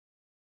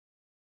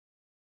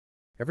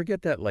Ever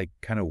get that, like,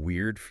 kind of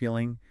weird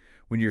feeling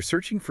when you're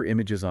searching for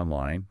images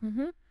online?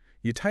 Mm-hmm.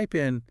 You type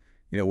in,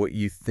 what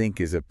you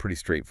think is a pretty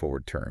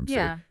straightforward term, say,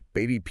 Yeah.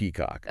 baby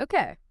peacock,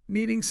 Okay.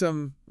 needing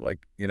some,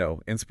 like,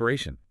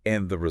 inspiration.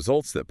 And the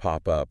results that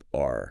pop up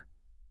are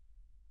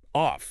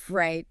off.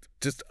 Right.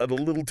 Just a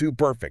little too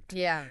perfect.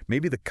 Yeah.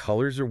 Maybe the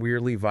colors are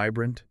weirdly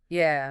vibrant,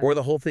 Yeah. or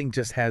the whole thing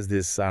just has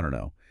this, I don't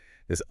know,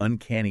 this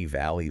uncanny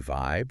valley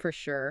vibe. For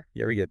sure.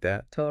 You ever get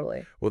that?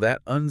 Totally. Well,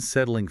 that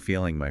unsettling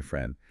feeling, my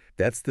friend,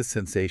 that's the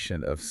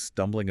sensation of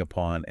stumbling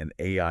upon an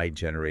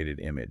AI-generated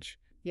image.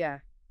 Yeah.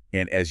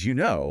 And as you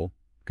know,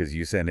 because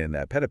you sent in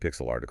that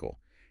Petapixel article,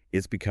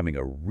 it's becoming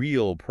a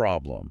real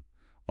problem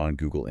on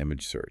Google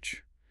image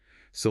search.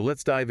 So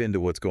let's dive into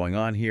what's going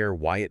on here,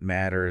 why it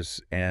matters,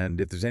 and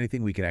if there's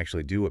anything we can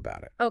actually do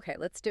about it. Okay,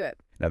 let's do it.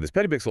 Now, this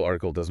Petapixel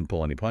article doesn't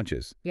pull any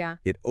punches. Yeah.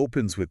 It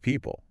opens with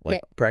people,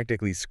 like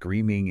practically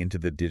screaming into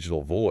the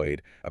digital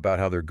void about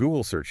how their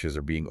Google searches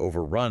are being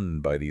overrun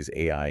by these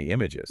AI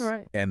images.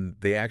 Right. And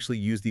they actually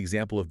use the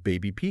example of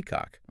baby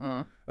peacock.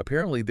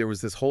 Apparently, there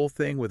was this whole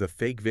thing with a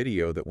fake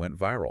video that went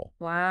viral.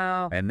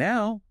 Wow. And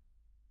now,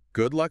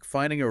 good luck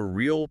finding a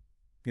real,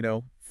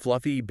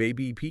 fluffy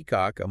baby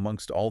peacock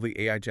amongst all the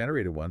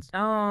AI-generated ones.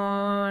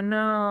 Oh,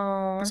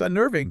 no. It's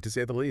unnerving, to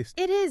say the least.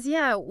 It is,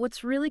 yeah.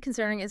 What's really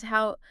concerning is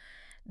how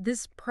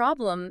this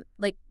problem,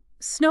 like,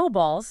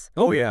 snowballs.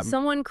 Oh, yeah.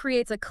 Someone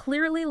creates a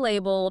clearly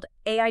labeled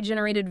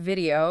AI-generated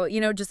video,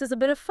 just as a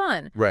bit of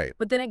fun. Right.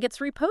 But then it gets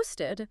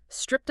reposted,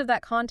 stripped of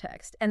that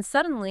context. And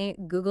suddenly,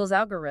 Google's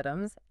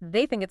algorithms,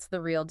 they think it's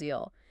the real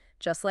deal.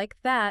 Just like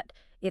that,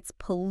 it's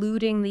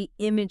polluting the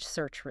image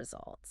search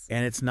results.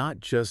 And it's not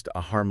just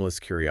a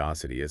harmless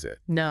curiosity, is it?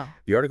 No.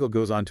 The article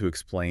goes on to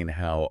explain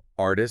how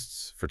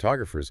artists,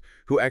 photographers,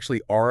 who actually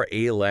are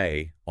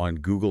ALA on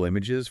Google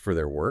Images for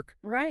their work,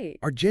 Right.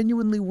 are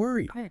genuinely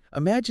worried. Right.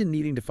 Imagine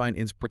needing to find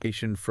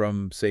inspiration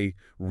from, say,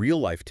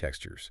 real-life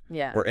textures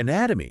Yeah. or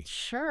anatomy.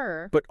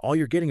 Sure. But all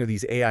you're getting are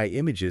these AI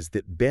images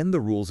that bend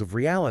the rules of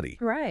reality.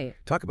 Right.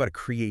 Talk about a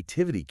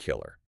creativity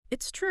killer.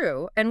 It's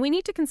true. And we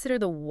need to consider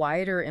the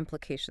wider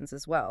implications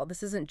as well.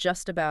 This isn't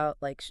just about,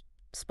 like,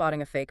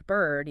 spotting a fake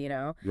bird,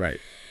 Right.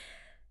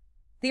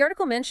 The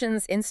article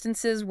mentions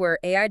instances where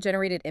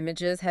AI-generated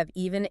images have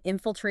even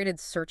infiltrated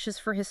searches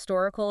for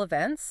historical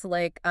events,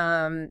 like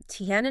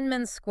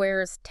Tiananmen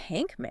Square's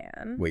Tank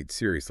Man. Wait,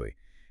 seriously.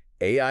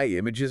 AI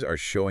images are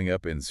showing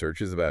up in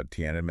searches about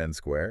Tiananmen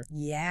Square?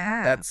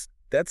 Yeah.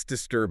 That's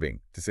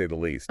disturbing, to say the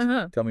least.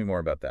 Tell me more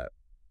about that.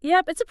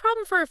 Yep, it's a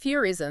problem for a few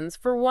reasons.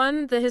 For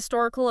one, the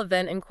historical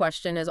event in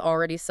question is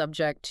already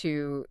subject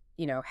to,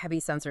 heavy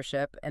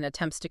censorship and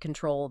attempts to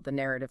control the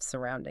narrative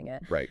surrounding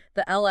it. Right.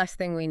 The last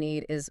thing we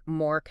need is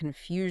more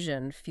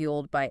confusion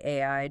fueled by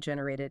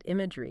AI-generated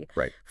imagery,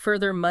 Right.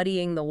 further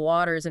muddying the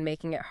waters and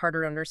making it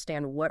harder to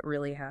understand what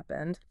really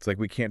happened. It's like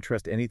we can't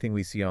trust anything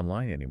we see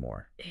online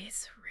anymore.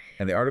 It's real.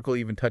 And the article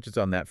even touches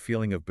on that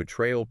feeling of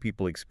betrayal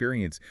people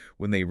experience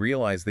when they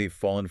realize they've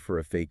fallen for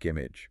a fake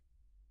image.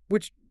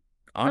 Which,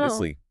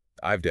 honestly,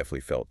 I've definitely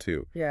felt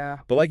too. Yeah.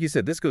 But like you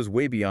said, this goes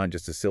way beyond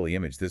just a silly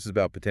image. This is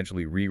about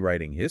potentially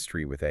rewriting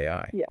history with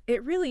AI. Yeah.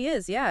 It really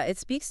is, yeah. It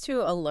speaks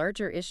to a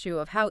larger issue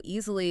of how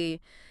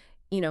easily,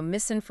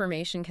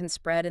 misinformation can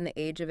spread in the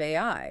age of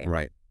AI.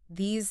 Right.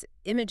 These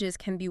images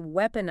can be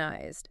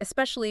weaponized,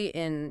 especially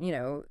in,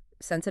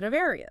 sensitive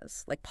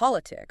areas like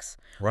politics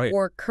Right.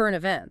 or current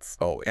events.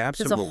 Oh, It's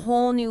absolutely. a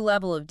whole new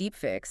level of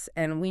deepfakes,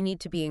 and we need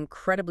to be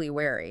incredibly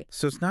wary.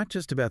 So it's not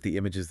just about the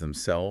images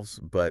themselves,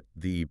 but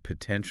the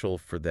potential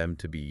for them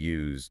to be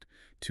used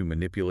to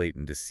manipulate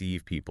and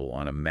deceive people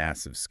on a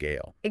massive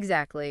scale.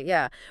 Exactly,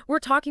 yeah. We're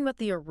talking about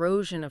the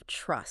erosion of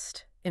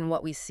trust in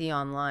what we see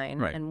online.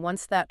 Right. And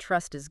once that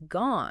trust is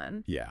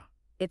gone, Yeah.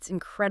 it's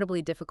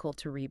incredibly difficult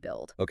to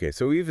rebuild. Okay,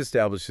 so we've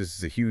established this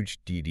is a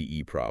huge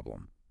DDE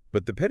problem.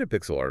 But the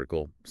Petapixel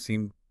article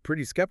seemed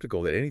pretty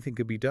skeptical that anything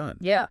could be done.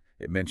 Yeah.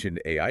 It mentioned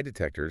AI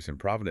detectors and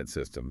provenance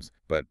systems,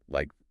 but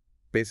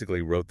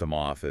basically wrote them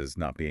off as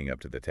not being up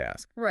to the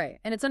task. Right.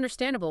 And it's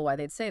understandable why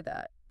they'd say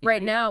that.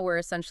 Right now, we're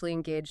essentially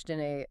engaged in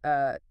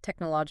a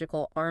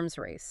technological arms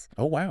race.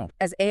 Oh, wow.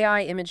 As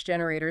AI image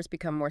generators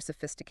become more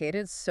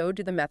sophisticated, so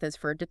do the methods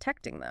for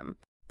detecting them.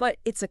 But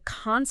it's a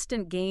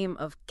constant game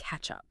of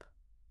catch-up.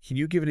 Can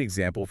you give an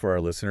example for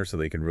our listeners so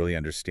they can really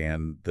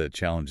understand the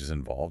challenges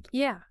involved?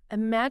 Yeah.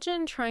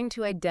 Imagine trying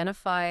to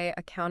identify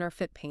a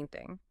counterfeit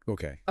painting.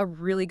 Okay. A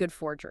really good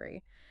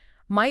forgery.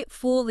 Might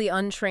fool the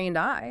untrained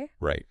eye.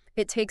 Right.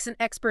 It takes an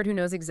expert who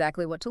knows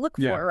exactly what to look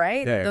Yeah. for,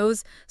 right? Yeah.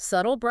 Those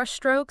subtle brush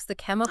strokes, the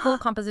chemical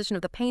composition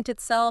of the paint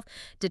itself,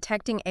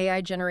 detecting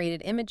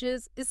AI-generated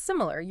images is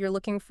similar. You're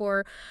looking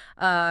for,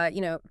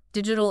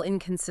 digital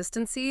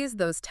inconsistencies,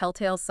 those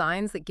telltale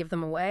signs that give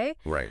them away.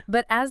 Right.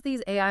 But as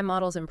these AI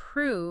models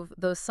improve,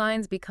 those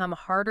signs become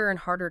harder and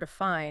harder to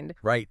find,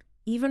 Right.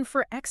 even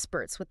for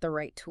experts with the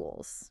right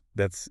tools.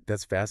 That's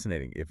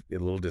fascinating. If a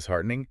little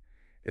disheartening,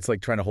 it's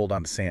like trying to hold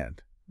on to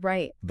sand.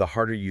 Right. The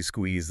harder you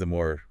squeeze, the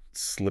more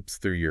slips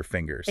through your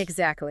fingers.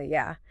 Exactly,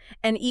 yeah.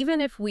 And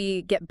even if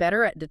we get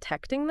better at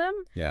detecting them,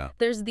 Yeah.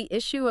 there's the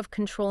issue of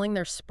controlling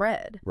their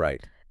spread.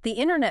 Right. The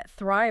internet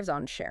thrives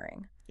on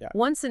sharing. Yeah.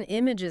 Once an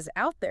image is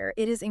out there,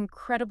 it is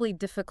incredibly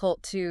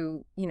difficult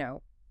to,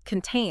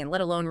 contain,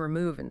 let alone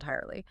remove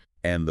entirely.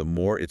 And the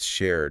more it's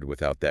shared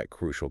without that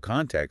crucial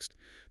context,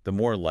 the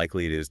more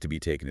likely it is to be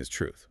taken as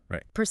truth.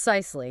 Right.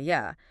 Precisely,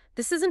 yeah.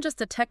 This isn't just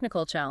a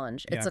technical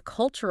challenge, it's Yeah. a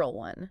cultural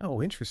one. Oh,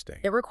 interesting.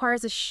 It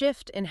requires a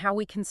shift in how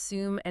we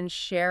consume and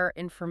share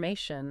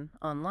information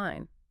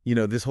online.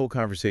 This whole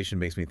conversation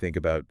makes me think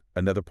about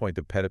another point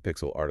the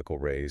Petapixel article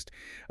raised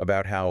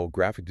about how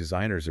graphic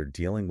designers are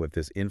dealing with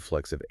this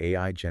influx of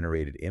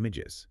AI-generated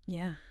images.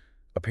 Yeah.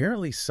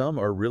 Apparently, some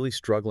are really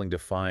struggling to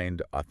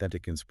find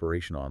authentic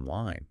inspiration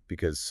online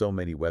because so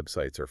many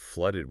websites are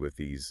flooded with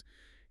these,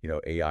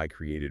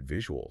 AI-created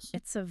visuals.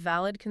 It's a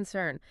valid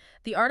concern.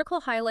 The article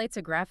highlights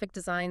a graphic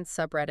design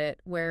subreddit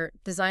where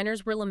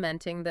designers were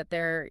lamenting that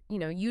their,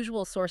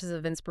 usual sources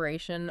of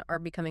inspiration are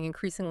becoming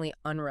increasingly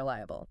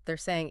unreliable. They're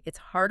saying it's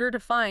harder to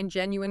find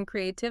genuine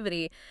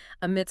creativity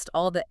amidst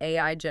all the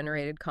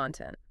AI-generated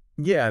content.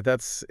 Yeah,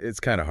 it's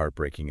kind of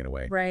heartbreaking in a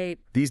way. Right.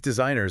 These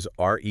designers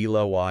are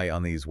rely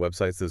on these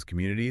websites, those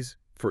communities,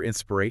 for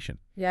inspiration,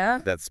 Yeah.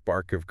 that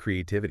spark of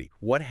creativity.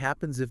 What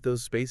happens if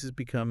those spaces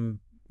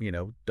become,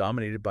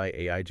 dominated by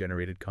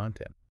AI-generated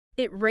content?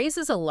 It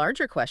raises a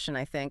larger question,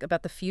 I think,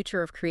 about the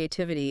future of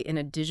creativity in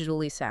a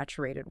digitally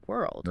saturated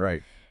world.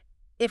 Right.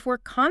 If we're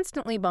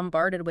constantly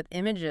bombarded with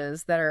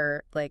images that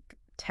are,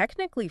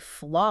 technically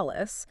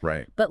flawless,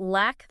 Right. but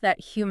lack that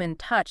human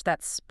touch,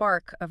 that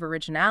spark of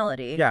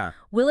originality, Yeah.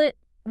 will it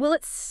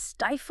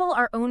stifle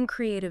our own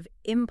creative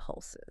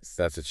impulses?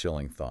 That's a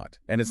chilling thought.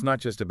 And it's not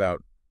just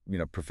about,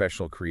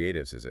 professional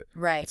creatives, is it?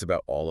 Right. It's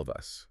about all of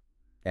us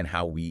and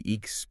how we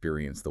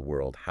experience the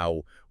world,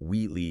 how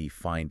we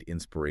find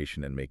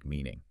inspiration and make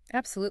meaning.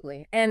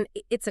 Absolutely. And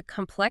it's a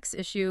complex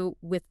issue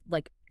with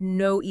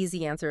no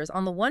easy answers.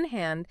 On the one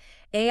hand,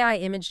 AI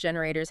image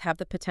generators have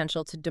the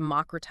potential to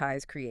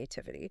democratize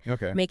creativity,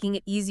 Okay. making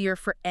it easier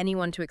for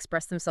anyone to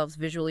express themselves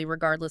visually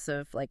regardless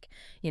of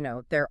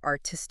their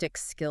artistic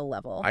skill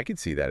level. I can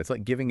see that. It's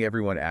like giving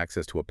everyone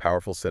access to a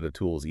powerful set of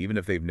tools, even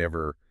if they've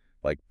never,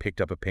 picked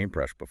up a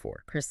paintbrush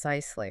before.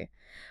 Precisely.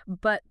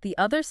 But the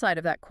other side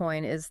of that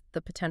coin is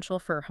the potential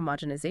for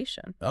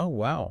homogenization. Oh,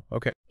 wow.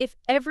 Okay. If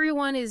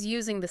everyone is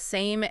using the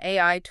same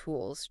AI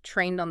tools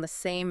trained on the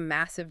same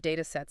massive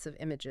data sets of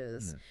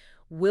images,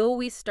 will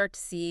we start to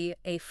see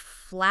a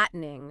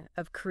flattening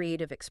of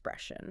creative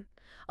expression?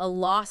 A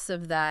loss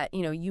of that,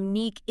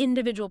 unique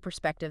individual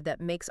perspective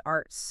that makes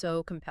art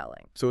so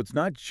compelling. So it's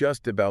not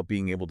just about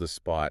being able to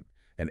spot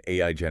an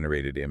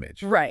AI-generated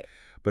image, Right.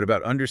 but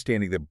about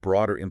understanding the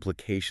broader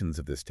implications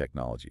of this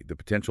technology, the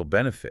potential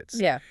benefits,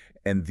 Yeah,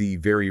 and the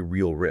very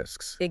real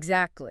risks.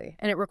 exactly.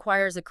 And it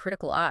requires a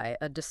critical eye,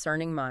 a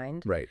discerning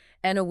mind, Right.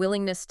 and a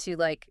willingness to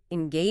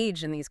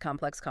engage in these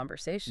complex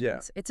conversations.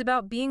 Yeah. It's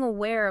about being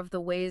aware of the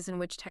ways in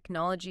which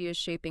technology is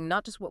shaping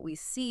not just what we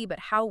see, but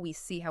how we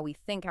see, how we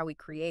think, how we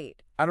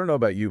create. I don't know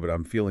about you, but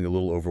I'm feeling a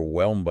little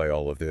overwhelmed by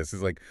all of this.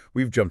 It's like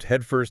we've jumped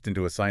headfirst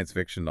into a science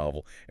fiction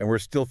novel, and we're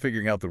still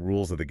figuring out the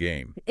rules of the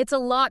game. It's a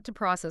lot to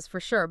process for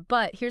sure,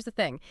 but here's the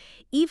thing.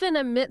 Even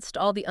amidst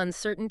all the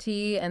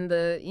uncertainty and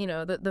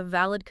the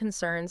valid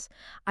concerns,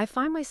 I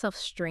find myself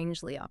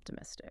strangely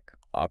optimistic.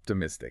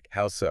 Optimistic.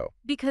 How so?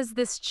 Because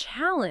this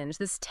challenge,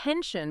 this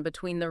tension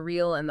between the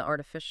real and the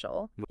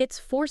artificial, it's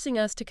forcing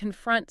us to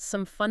confront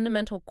some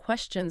fundamental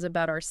questions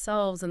about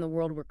ourselves and the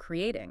world we're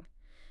creating.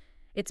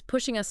 It's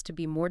pushing us to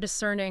be more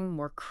discerning,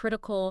 more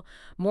critical,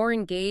 more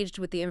engaged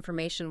with the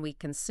information we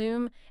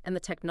consume and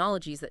the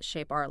technologies that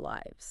shape our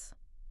lives.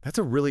 That's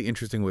a really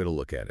interesting way to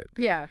look at it.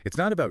 Yeah. It's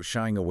not about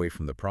shying away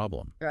from the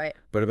problem, Right.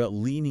 but about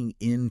leaning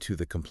into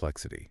the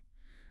complexity,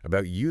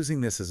 about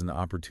using this as an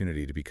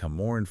opportunity to become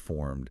more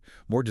informed,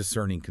 more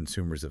discerning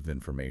consumers of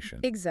information.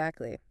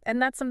 Exactly. And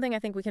that's something I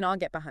think we can all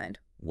get behind.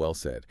 Well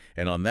said.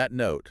 And on that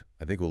note,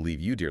 I think we'll leave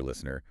you, dear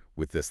listener,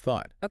 with this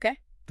thought. Okay.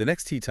 The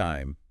next tea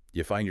time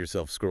you find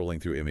yourself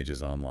scrolling through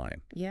images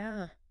online,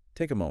 Yeah.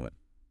 take a moment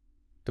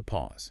to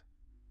pause,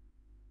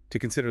 to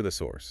consider the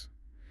source,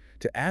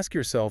 to ask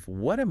yourself,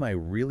 what am I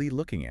really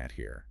looking at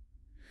here?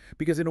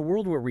 Because in a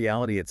world where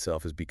reality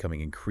itself is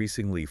becoming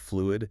increasingly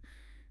fluid,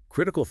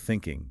 critical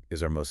thinking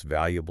is our most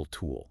valuable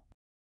tool.